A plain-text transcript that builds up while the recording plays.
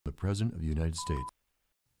President of the United States.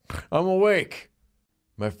 I'm awake.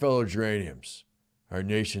 My fellow geraniums, our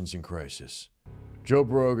nation's in crisis. Joe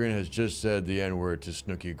Brogan has just said the N-word to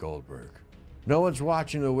Snooki Goldberg. No one's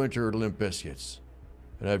watching the Winter Limp Bizkits.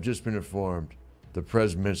 And I've just been informed the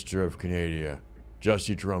Prime Minister of Canada,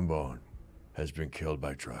 Justin Trudeau, has been killed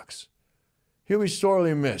by trucks. He'll be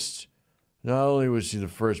sorely missed. Not only was he the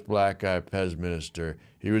first black guy Pez minister,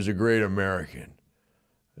 he was a great American.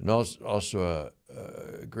 And also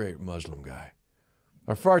a great Muslim guy.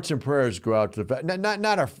 Our farts and prayers go out to the...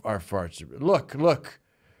 Not our farts. Look.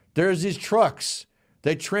 There's these trucks.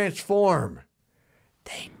 They transform.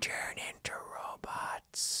 They turn into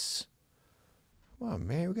robots. Come on,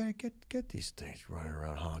 man. We got to get these things running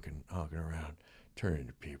around, honking around, turning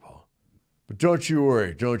into people. But don't you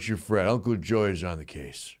worry. Don't you fret. Uncle Joey's on the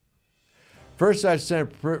case. First, I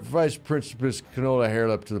sent Vice Principus Canola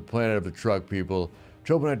Hairlip to the planet of the truck people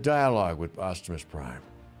to open a dialogue with Optimus Prime.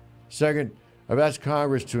 Second, I've asked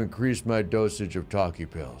Congress to increase my dosage of talkie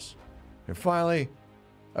pills. And finally,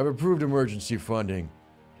 I've approved emergency funding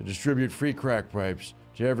to distribute free crack pipes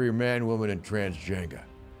to every man, woman, and transgender.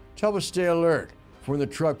 To help us stay alert for when the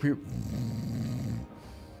truck people...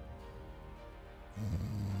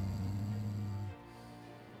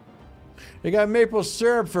 They got maple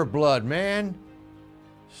syrup for blood, man.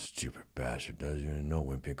 Stupid bastard doesn't even know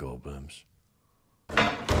Wimpy Goldblums.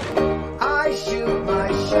 I shoot my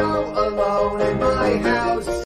show alone in my house.